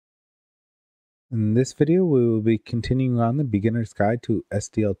In this video, we will be continuing on the beginner's guide to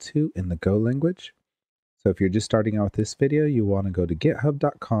SDL2 in the Go language. So if you're just starting out with this video, you want to go to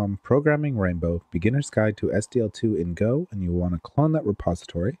github.com, Programming Rainbow, Beginner's Guide to SDL2 in Go, and you want to clone that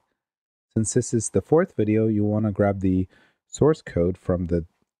repository. Since this is the fourth video, you want to grab the source code from the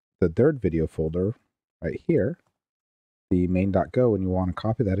third video folder right here, the main.go, and you want to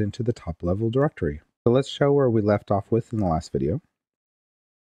copy that into the top level directory. So let's show where we left off with in the last video.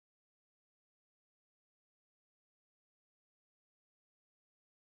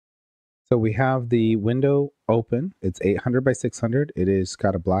 So we have the window open. It's 800 by 600. It is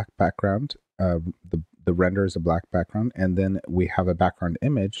got a black background. The render is a black background, and then we have a background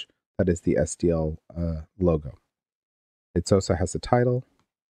image that is the SDL logo. It also has a title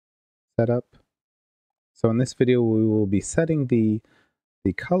set up. So in this video, we will be setting the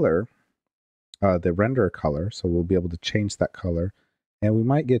color, the render color. So we'll be able to change that color, and we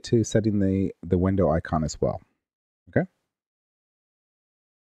might get to setting the window icon as well. Okay.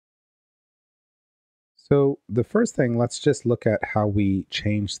 So the first thing, let's just look at how we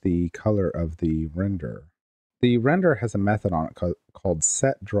change the color of the render. The render has a method on it called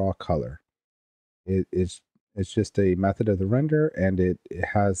setDrawColor. It's just a method of the render, and it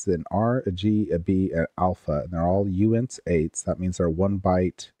has an R, a G, a B, an alpha, and they're all uints 8s. That means they're 1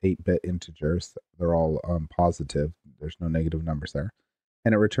 byte, 8-bit integers. They're all positive. There's no negative numbers there.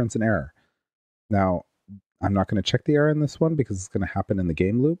 And it returns an error. Now, I'm not going to check the error in this one because it's going to happen in the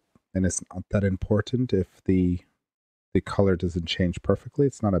game loop. And it's not that important if the color doesn't change perfectly.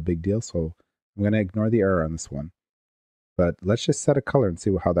 It's not a big deal, so I'm going to ignore the error on this one. But let's just set a color and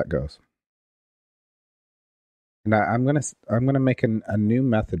see how that goes. And I'm gonna make a new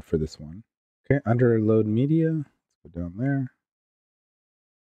method for this one. Okay, under load media, let's go down there.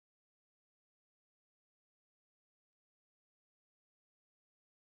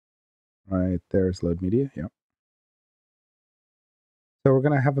 Right there's load media. Yep. So we're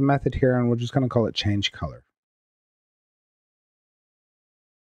gonna have a method here, and we're just gonna call it change color.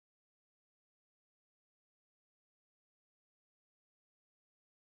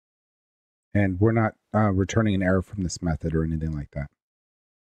 And we're not returning an error from this method or anything like that.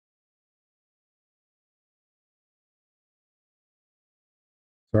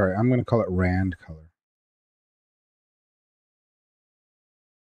 Sorry, I'm going to call it rand color.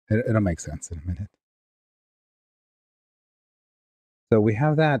 It'll make sense in a minute. So we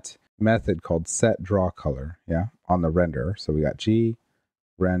have that method called setDrawColor, yeah, on the render. So we got G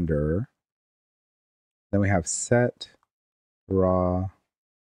render. Then we have setDrawColor.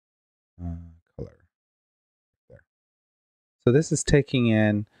 There. So this is taking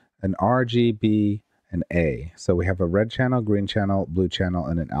in an RGB and A. So we have a red channel, green channel, blue channel,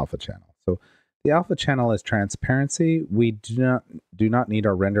 and an alpha channel. So the alpha channel is transparency. We do not need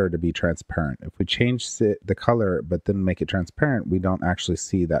our render to be transparent. If we change the color but then make it transparent, we don't actually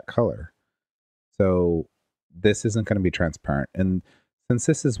see that color. So this isn't going to be transparent. And since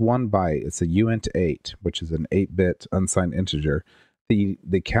this is 1 byte, it's a uint 8, which is an 8-bit unsigned integer.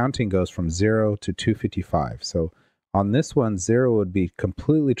 The counting goes from 0 to 255. So on this one, 0 would be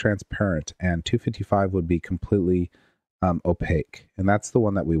completely transparent, and 255 would be completely opaque. And that's the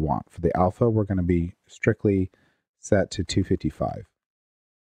one that we want. For the alpha, we're going to be strictly set to 255.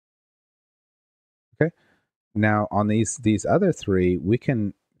 Okay. Now on these other three, we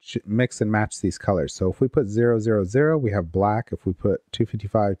can mix and match these colors. So if we put 0, 0, 0, we have black. If we put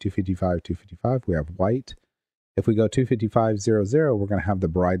 255, 255, 255, we have white. If we go 255, 0, 0, we're going to have the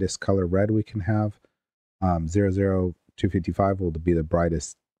brightest color red we can have. 0, 0, 255 will be the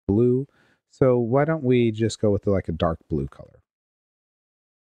brightest blue. So why don't we just go with like a dark blue color?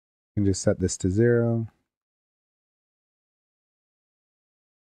 You can just set this to 0,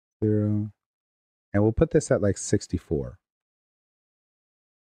 0, and we'll put this at like 64.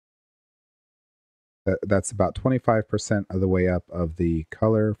 That's about 25% of the way up of the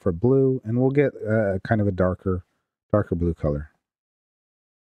color for blue, and we'll get kind of a darker blue color.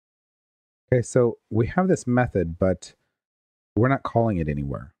 Okay, so we have this method, but we're not calling it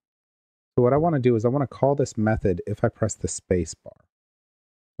anywhere. So what I want to do is I want to call this method if I press the space bar.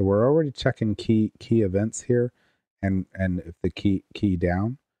 So we're already checking key events here, and if the key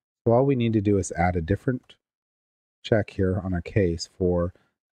down. So all we need to do is add a different check here on our case for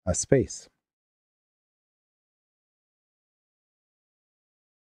a space.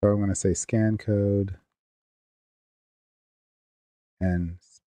 So I'm going to say scan code and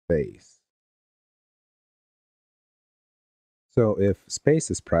space. So if space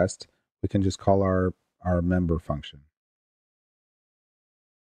is pressed, we can just call our member function,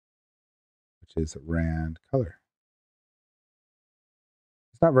 which is rand color.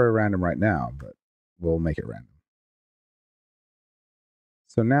 It's not very random right now, but we'll make it random.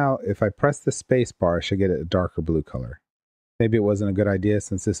 So now if I press the space bar, I should get a darker blue color. Maybe it wasn't a good idea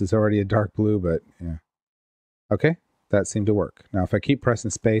since this is already a dark blue, but yeah. Okay, that seemed to work. Now if I keep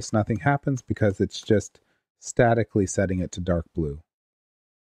pressing space, nothing happens because it's just statically setting it to dark blue.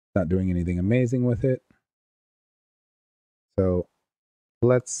 Not doing anything amazing with it. So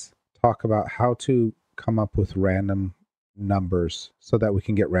let's talk about how to come up with random numbers so that we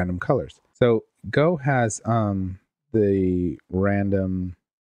can get random colors. So Go has the random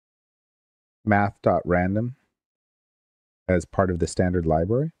math.random as part of the standard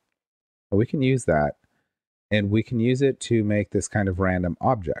library. We can use that, and we can use it to make this kind of random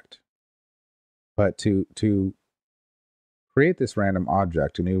object. But to create this random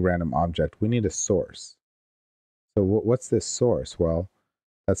object, a new random object, we need a source. So what's this source? Well,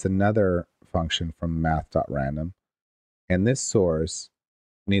 that's another function from math.random. And this source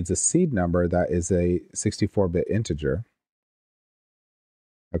needs a seed number that is a 64-bit integer.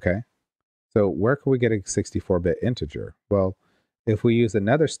 Okay, so where can we get a 64-bit integer? Well, if we use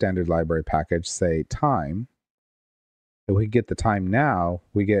another standard library package, say time, if we get the time now,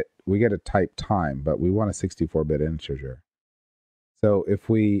 we get a type time, but we want a 64-bit integer. So if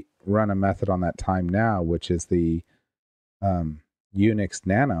we run a method on that time now, which is the Unix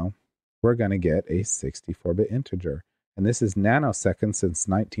nano, we're going to get a 64-bit integer. And this is nanoseconds since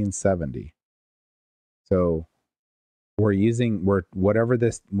 1970. So whatever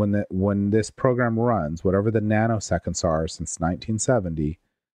this, when this program runs, whatever the nanoseconds are since 1970,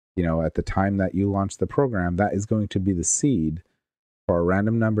 at the time that you launch the program, that is going to be the seed for a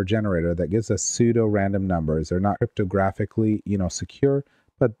random number generator that gives us pseudo-random numbers. They're not cryptographically, secure,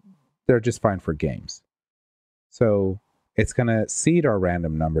 but they're just fine for games. So it's going to seed our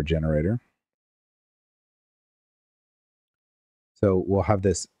random number generator. So we'll have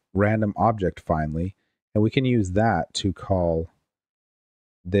this random object finally, and we can use that to call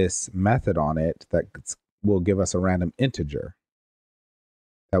this method on it that will give us a random integer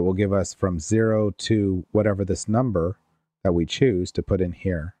that will give us from 0 to whatever this number that we choose to put in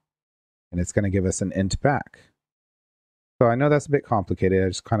here. And it's going to give us an int back. So I know that's a bit complicated. I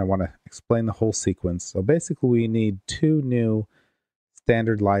just kind of want to explain the whole sequence. So basically we need two new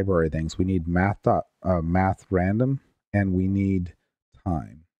standard library things. We need math random, and we need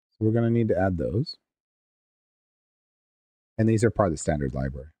time. So we're going to need to add those. And these are part of the standard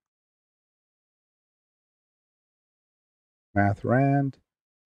library. Math rand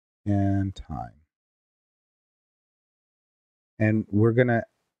and time. And we're gonna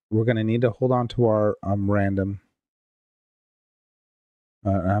need to hold on to our random.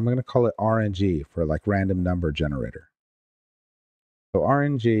 I'm going to call it RNG for like random number generator. So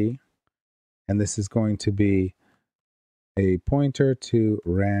RNG, and this is going to be a pointer to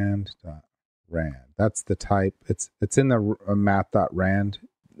rand. That's the type. It's in the math.rand.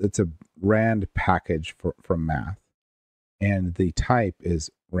 It's a rand package from math. And the type is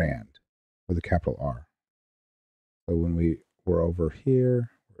rand with a capital R. So when we're over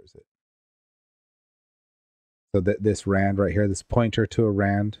here, where is it? So this rand right here, this pointer to a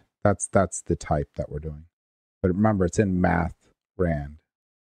rand, that's the type that we're doing. But remember, it's in math rand.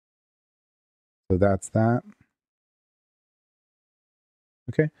 So that's that.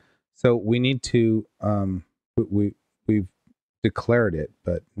 Okay. So we need to we've declared it,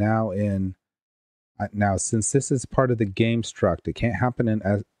 but now since this is part of the game struct, it can't happen in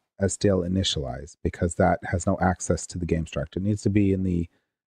SDL initialize because that has no access to the game struct. It needs to be in the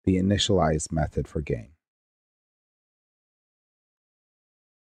initialize method for game.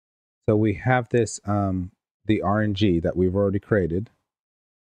 So we have this the RNG that we've already created,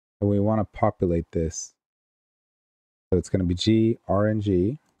 and we want to populate this. So it's going to be G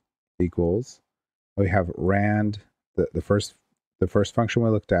RNG equals. We have rand, the first function we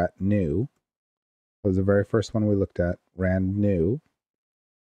looked at, new. Was the very first one we looked at, rand new.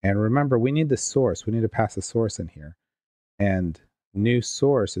 And remember, we need the source. We need to pass a source in here. And new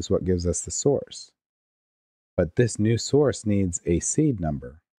source is what gives us the source. But this new source needs a seed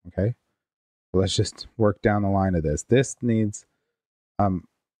number, okay? So let's just work down the line of this. This needs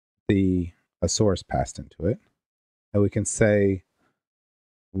a source passed into it. And we can say,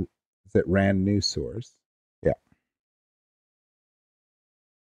 is it rand new source? Yeah.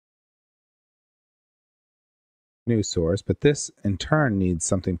 New source, but this in turn needs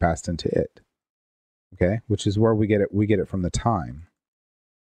something passed into it. Okay, which is where we get it from the time.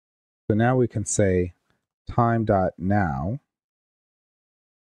 So now we can say time.now,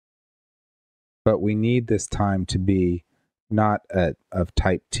 but we need this time to be not of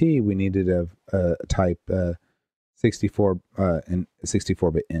type T, we need it of type 64 and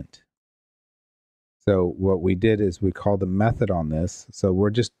 64-bit int. So what we did is we called the method on this. So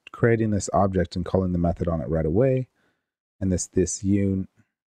we're just creating this object and calling the method on it right away. And this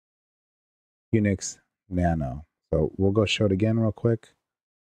Unix nano. So we'll go show it again real quick.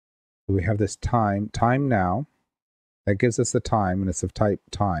 We have this time now. That gives us the time, and it's of type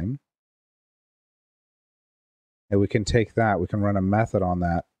time. And we can take that, we can run a method on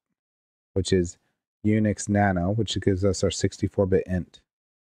that, which is Unix nano, which gives us our 64-bit int.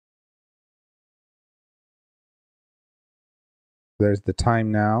 There's the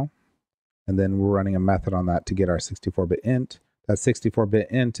time now, and then we're running a method on that to get our 64-bit int. That 64-bit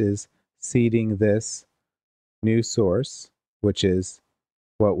int is seeding this new source, which is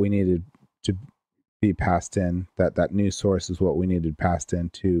what we needed to be passed in. That new source is what we needed passed in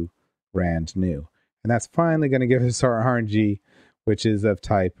to rand new. And that's finally going to give us our RNG, which is of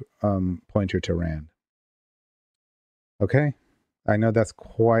type pointer to rand. Okay, I know that's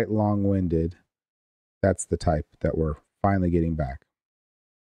quite long-winded. That's the type that we're finally getting back.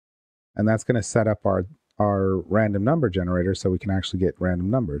 And that's going to set up our random number generator so we can actually get random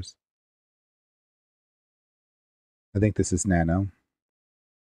numbers. I think this is nano.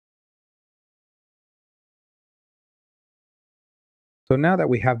 So now that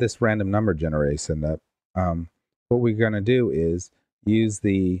we have this random number generator set up, what we're going to do is use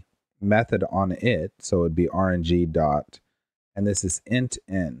the method on it. So it'd be RNG dot, and this is int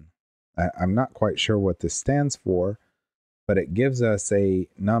n. I'm not quite sure what this stands for, but it gives us a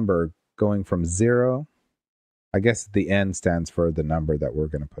number going from 0. I guess the n stands for the number that we're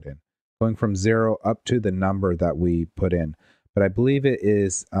going to put in. Going from 0 up to the number that we put in. But I believe it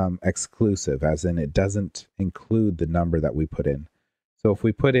is exclusive, as in it doesn't include the number that we put in. So if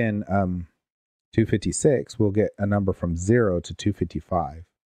we put in 256, we'll get a number from 0 to 255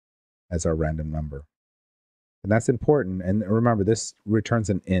 as our random number. And that's important. And remember, this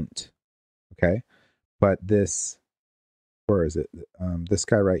returns an int, okay? But this, where is it? This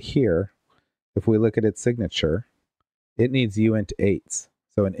guy right here, if we look at its signature, it needs uint 8s.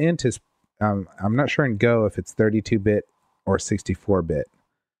 So an int is, I'm not sure in Go if it's 32-bit or 64-bit.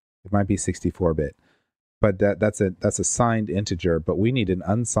 It might be 64-bit. But that's a signed integer, but we need an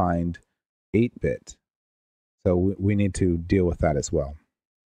unsigned 8-bit. So we need to deal with that as well.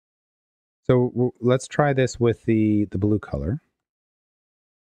 So let's try this with the blue color.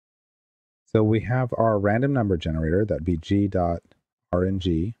 So we have our random number generator, that'd be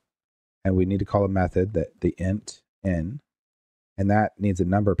g.rng, and we need to call a method that the int n, and that needs a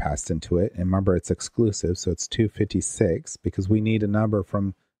number passed into it. And remember, it's exclusive, so it's 256 because we need a number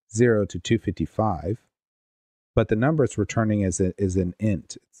from 0 to 255. But the number it's returning is an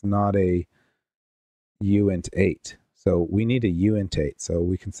int. It's not a uint 8. So we need a uint 8. So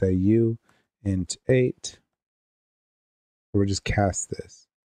we can say uint 8. We'll just cast this.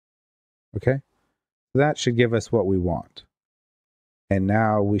 Okay? So that should give us what we want. And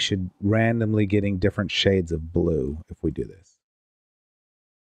now we should randomly getting different shades of blue if we do this.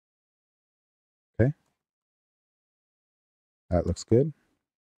 Okay? That looks good.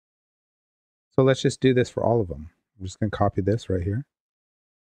 So let's just do this for all of them. I'm just going to copy this right here.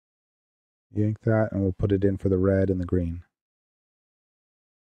 Yank that, and we'll put it in for the red and the green.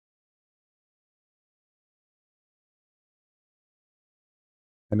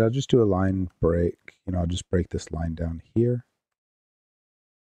 And I'll just do a line break. I'll just break this line down here.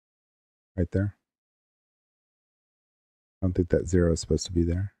 Right there. I don't think that 0 is supposed to be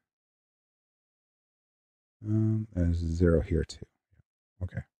there. There's a 0 here too.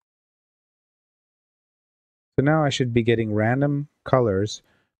 Okay. So now I should be getting random colors,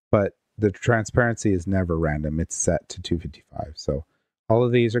 but the transparency is never random. It's set to 255. So all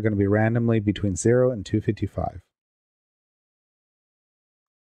of these are going to be randomly between 0 and 255.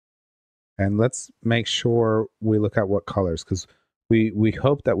 And let's make sure we look at what colors, because we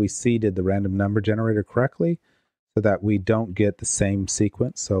hope that we seeded the random number generator correctly so that we don't get the same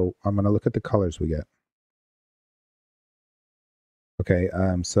sequence. So I'm going to look at the colors we get. Okay,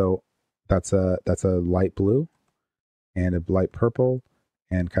 so that's a light blue and a light purple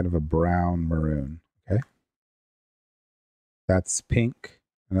and kind of a brown maroon. Okay, that's pink,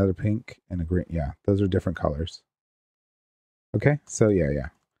 another pink, and a green. Yeah, those are different colors. Okay, so yeah.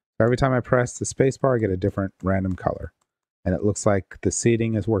 Every time I press the space bar, I get a different random color. And it looks like the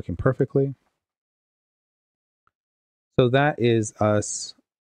seeding is working perfectly. So that is us.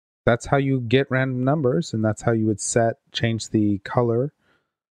 That's how you get random numbers, and that's how you would change the color.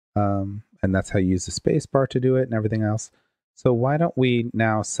 And that's how you use the space bar to do it and everything else. So why don't we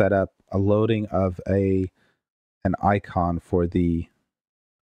now set up a loading of an icon for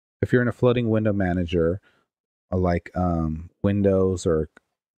if you're in a floating window manager, like Windows or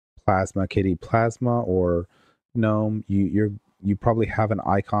Plasma, KDE Plasma, or GNOME, you probably have an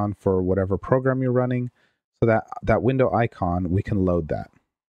icon for whatever program you're running. So that window icon, we can load that.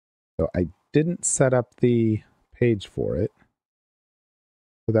 So I didn't set up the page for it.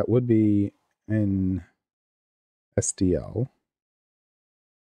 So that would be in SDL.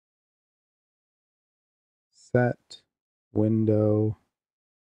 Set window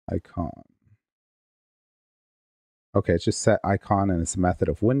icon. Okay, it's just set icon and it's a method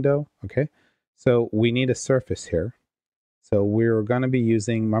of window. Okay, so we need a surface here. So we're going to be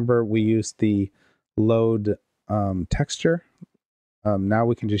using, remember we used the load texture. Now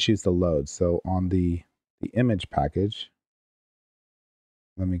we can just use the load. So on the image package,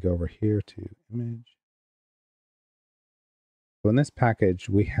 let me go over here to image. So in this package,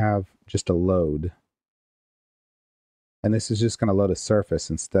 we have just a load. And this is just going to load a surface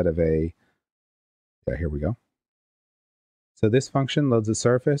instead of a, yeah, here we go. So this function loads a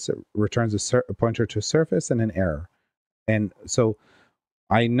surface, it returns a pointer to a surface and an error. And so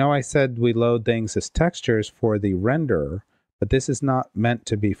I know I said we load things as textures for the renderer, but this is not meant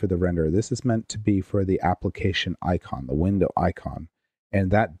to be for the renderer. This is meant to be for the application icon, the window icon. And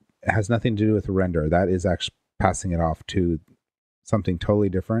that has nothing to do with the renderer. That is actually passing it off to something totally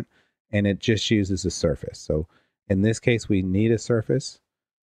different. And it just uses a surface. So in this case, we need a surface.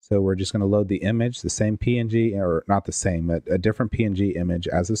 So we're just going to load the image, the same PNG, or not the same, a different PNG image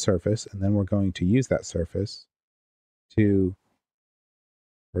as a surface. And then we're going to use that surface to,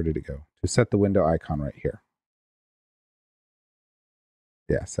 where did it go? To set the window icon right here.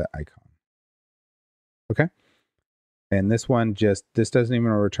 Yeah, set icon. Okay. And this one this doesn't even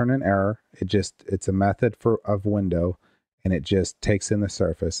return an error. It's a method of window, and it just takes in the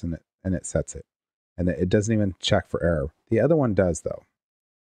surface and it sets it. And it doesn't even check for error. The other one does though.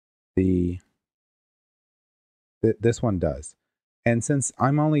 This one does. And since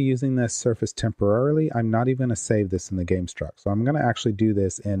I'm only using this surface temporarily, I'm not even going to save this in the game struct. So I'm going to actually do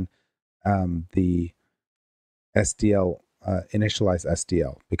this in the SDL, initialize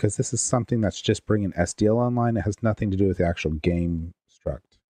SDL, because this is something that's just bringing SDL online. It has nothing to do with the actual game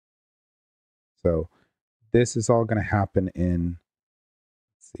struct. So this is all going to happen in,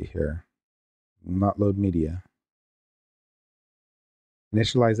 let's see here, not load media.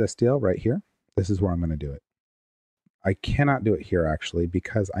 Initialize SDL right here. This is where I'm going to do it. I cannot do it here actually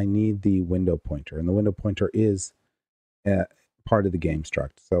because I need the window pointer, and the window pointer is part of the game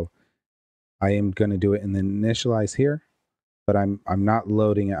struct. So I am going to do it in the initialize here, but I'm not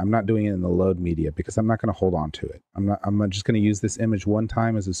loading it. I'm not doing it in the load media because I'm not going to hold on to it. I'm just going to use this image one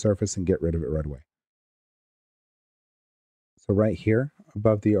time as a surface and get rid of it right away. So right here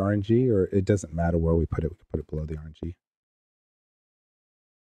above the RNG, or it doesn't matter where we put it. We can put it below the RNG.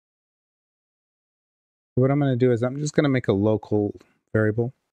 What I'm going to do is I'm just going to make a local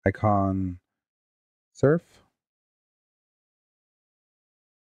variable, icon surf,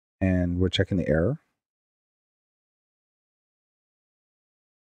 and we're checking the error.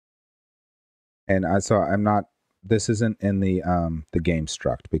 And this isn't in the game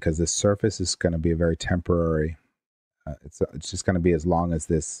struct because this surface is going to be a very temporary, it's just going to be as long as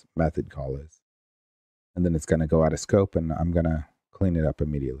this method call is. And then it's going to go out of scope and I'm going to clean it up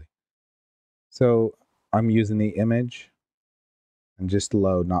immediately. So I'm using the image and just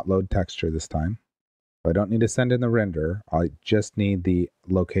load, not load texture this time. So I don't need to send in the render. I just need the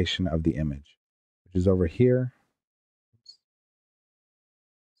location of the image, which is over here.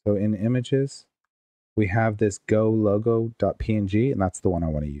 So in images, we have this go logo.png, and that's the one I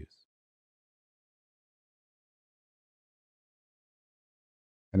want to use.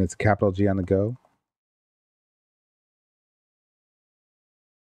 And it's a capital G on the go.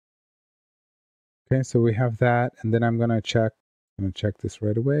 Okay, so we have that, and then I'm going to check this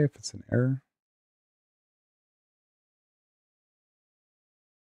right away if it's an error.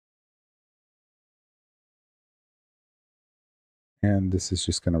 And this is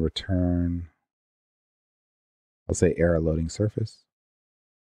just going to return, I'll say error loading surface.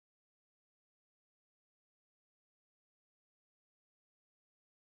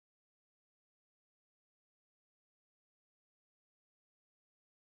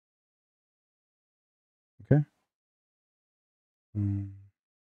 Okay.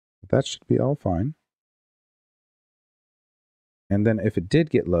 That should be all fine. And then if it did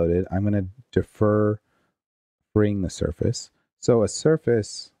get loaded, I'm going to defer freeing the surface. So a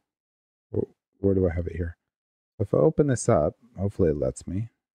surface, where do I have it here? If I open this up, hopefully it lets me.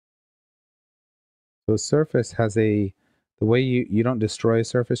 So a surface has the way you don't destroy a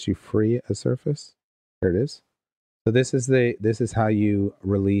surface, you free a surface. There it is. So this is how you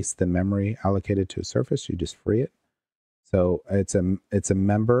release the memory allocated to a surface. You just free it. So it's a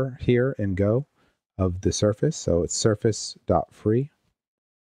member here in Go of the surface. So it's surface.free.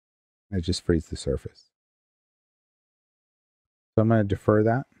 It just frees the surface. So I'm going to defer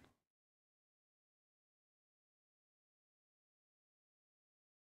that.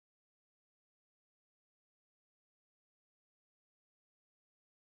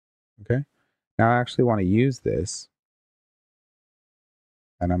 Okay. Now I actually want to use this.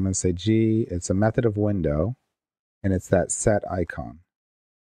 And I'm going to say, G, it's a method of window, and it's that set icon.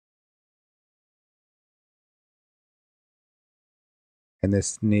 And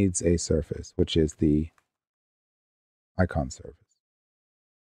this needs a surface, which is the icon surface.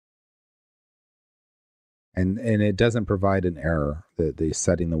 And it doesn't provide an error, the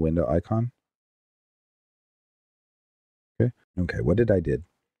setting the window icon. Okay, what did I did?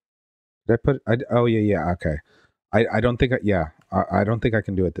 Did I put, oh yeah, okay. I don't think, I don't think I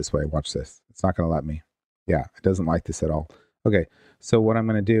can do it this way. Watch this. It's not going to let me. Yeah, it doesn't like this at all. Okay, so what I'm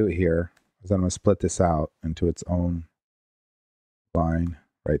going to do here is I'm going to split this out into its own line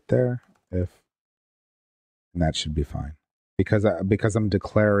right there, and that should be fine. Because I'm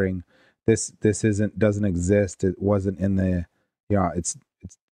declaring this doesn't exist. It wasn't in the, it's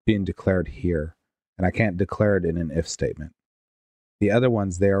being declared here, and I can't declare it in an if statement. The other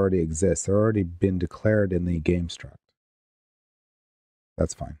ones, they already exist. They're already been declared in the game struct.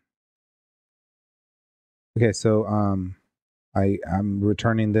 That's fine. Okay, so I'm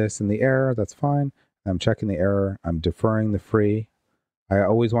returning this in the error. That's fine. I'm checking the error. I'm deferring the free. I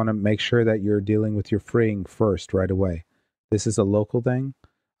always want to make sure that you're dealing with your freeing first right away. This is a local thing.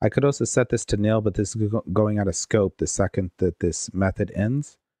 I could also set this to nil, but this is going out of scope the second that this method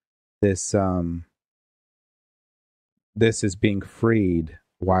ends. This is being freed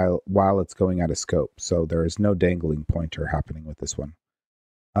while it's going out of scope. So there is no dangling pointer happening with this one.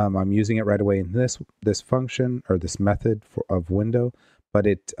 I'm using it right away in this function or this method of window, but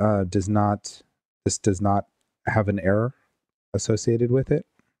it does not have an error associated with it.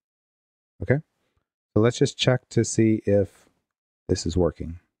 Okay, so let's just check to see if this is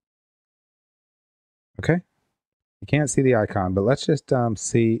working. Okay, you can't see the icon, but let's just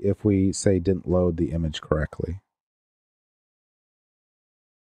see if we say didn't load the image correctly.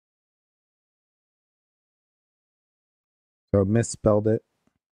 So misspelled it.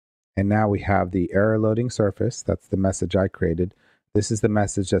 And now we have the error loading surface. That's the message I created. This is the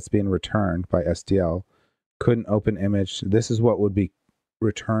message that's being returned by SDL. Couldn't open image. This is what would be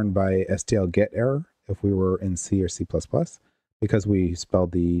returned by SDL get error if we were in C or C++, because we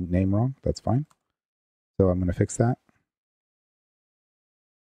spelled the name wrong. That's fine. So I'm going to fix that.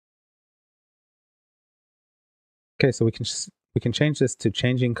 Okay, so we can change this to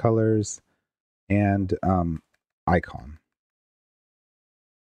changing colors and icon.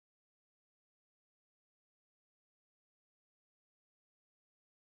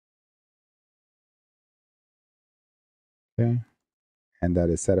 Okay, and that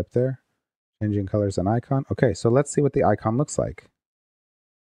is set up there. Changing colors and icon. Okay, so let's see what the icon looks like.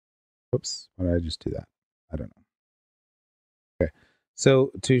 Whoops, why did I just do that? I don't know. Okay,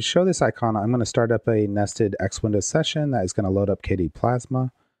 so to show this icon, I'm going to start up a nested X window session that is going to load up KDE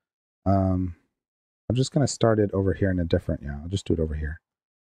Plasma. I'm just going to start it over here in a different, I'll just do it over here.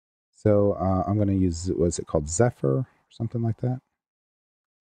 So I'm going to use, what's it called, Zephyr or something like that.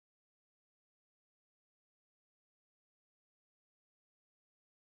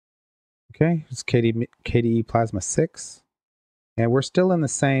 Okay, it's KDE Plasma 6. And we're still in the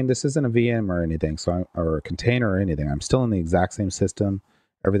same, this isn't a VM or anything, or a container or anything. I'm still in the exact same system,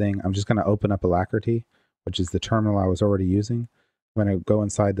 everything. I'm just going to open up Alacrity, which is the terminal I was already using. I'm going to go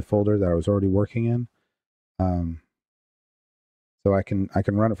inside the folder that I was already working in. So I can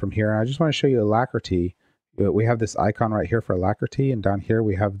run it from here. I just want to show you Alacrity. We have this icon right here for Alacrity, and down here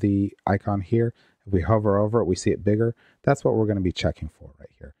we have the icon here. If we hover over it, we see it bigger. That's what we're going to be checking for right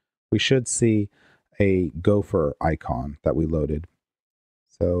here. We should see a Gopher icon that we loaded.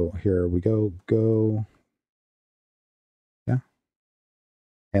 So here we go. Yeah.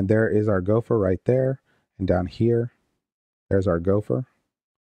 And there is our Gopher right there. And down here, there's our Gopher.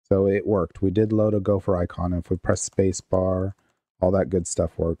 So it worked. We did load a Gopher icon. If we press space bar, all that good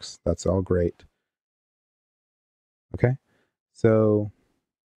stuff works. That's all great. Okay. So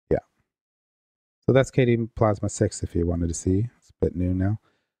yeah. So that's KDE Plasma 6 if you wanted to see. It's a bit new now.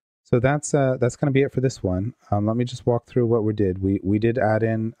 So that's going to be it for this one. Let me just walk through what we did. We did add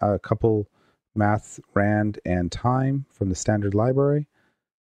in a couple math, rand, and time from the standard library.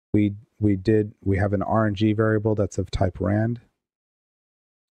 We have an RNG variable that's of type rand.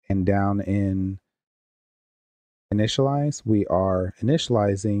 And down in initialize, we are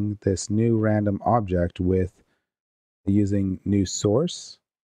initializing this new random object with using new source,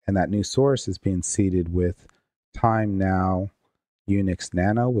 and that new source is being seeded with time now Unix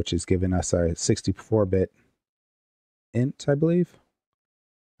Nano, which is giving us a 64-bit int, I believe.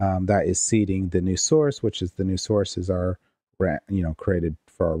 That is seeding the new source, which is the new source is our, created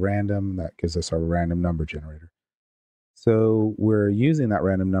for our random. That gives us our random number generator. So we're using that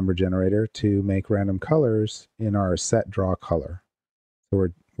random number generator to make random colors in our set draw color. So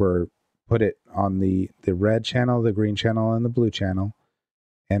we're put it on the red channel, the green channel, and the blue channel,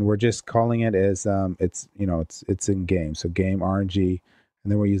 and we're just calling it as it's in game. So game RNG,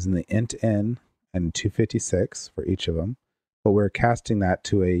 and then we're using the int n and 256 for each of them, but we're casting that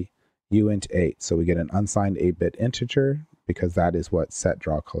to a uint8, so we get an unsigned 8-bit integer because that is what set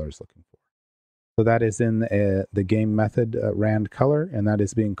draw color is looking for. So that is in the game method rand color, and that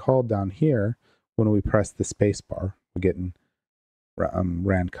is being called down here when we press the space bar. We're getting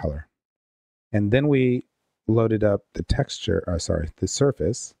rand color. And then we loaded up the the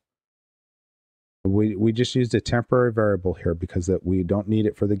surface. We just used a temporary variable here because we don't need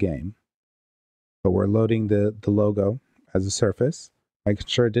it for the game. But we're loading the logo as a surface, making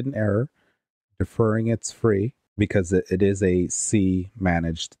sure it didn't error, deferring it's free, because it is a C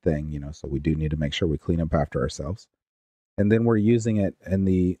managed thing, so we do need to make sure we clean up after ourselves. And then we're using it in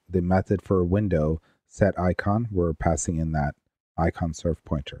the method for window set icon. We're passing in that icon serve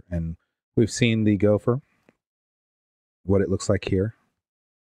pointer. And we've seen the gopher, what it looks like here.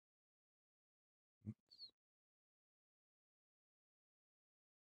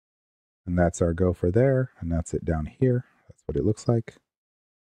 And that's our gopher there, and that's it down here. That's what it looks like.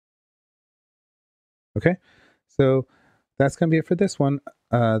 Okay, so that's going to be it for this one.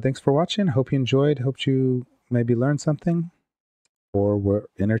 Thanks for watching. Hope you enjoyed. Hope you maybe learned something or were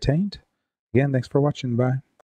entertained. Again, thanks for watching. Bye.